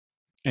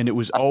And it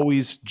was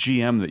always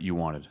GM that you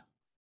wanted.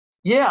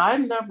 Yeah, I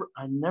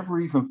never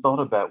even thought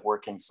about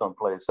working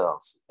someplace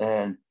else.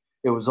 And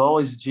it was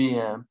always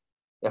GM.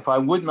 If I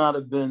would not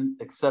have been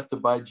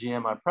accepted by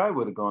GM, I probably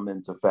would have gone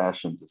into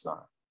fashion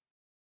design.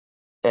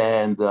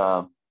 And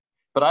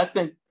but I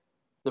think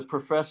the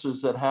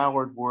professors at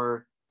Howard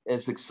were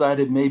as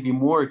excited, maybe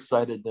more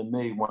excited than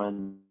me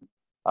when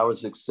I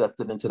was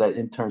accepted into that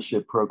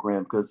internship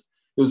program, because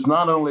it was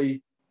not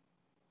only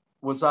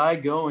was I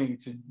going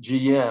to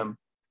GM,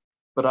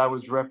 but I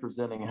was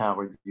representing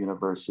Howard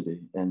University,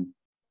 and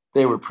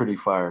they were pretty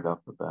fired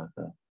up about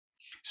that.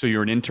 So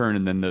you're an intern,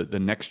 and then the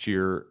next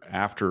year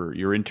after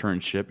your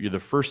internship, you're the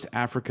first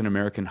African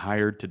American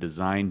hired to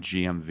design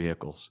GM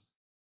vehicles.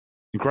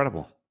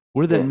 Incredible.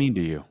 What did that Yes, mean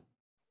to you?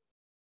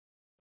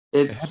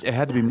 it's. It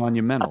had to be I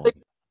monumental. think.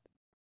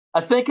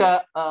 I think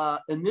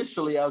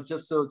initially I was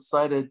just so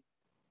excited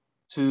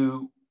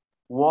to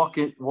walk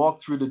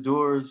through the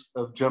doors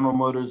of General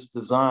Motors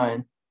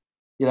Design.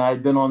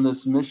 I'd been on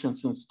this mission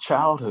since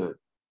childhood.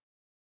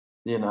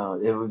 I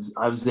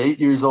was 8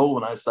 years old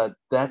when I said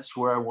that's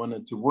where I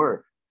wanted to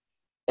work.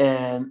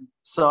 And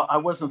so I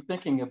wasn't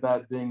thinking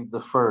about being the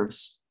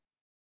first.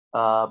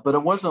 But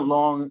it wasn't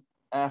long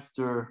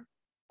after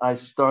I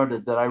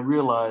started that I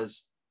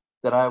realized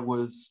that I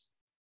was,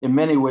 in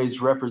many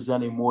ways,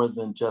 representing more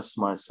than just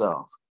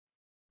myself.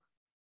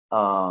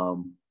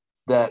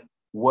 That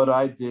what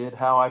I did,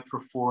 how I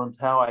performed,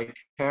 how I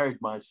carried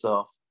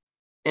myself,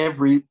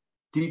 every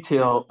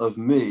detail of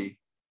me,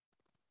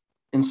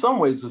 in some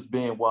ways, was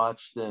being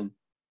watched, and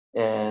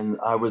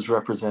I was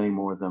representing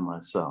more than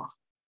myself.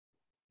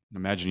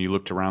 Imagine you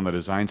looked around the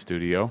design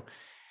studio,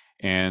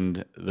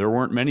 and there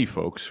weren't many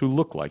folks who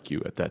looked like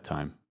you at that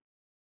time.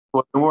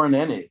 Well, there weren't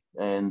any,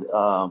 and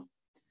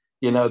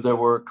there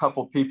were a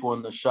couple people in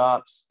the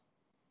shops.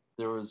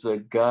 There was a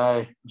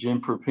guy,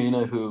 Jim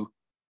Propina, who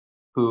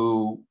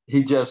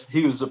he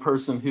was a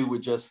person who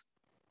would just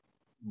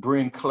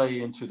bring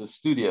clay into the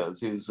studios.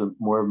 He was a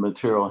more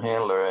material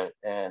handler,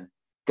 and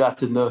got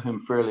to know him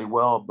fairly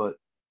well. But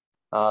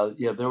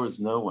yeah, there was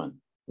no one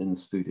in the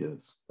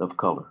studios of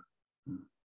color.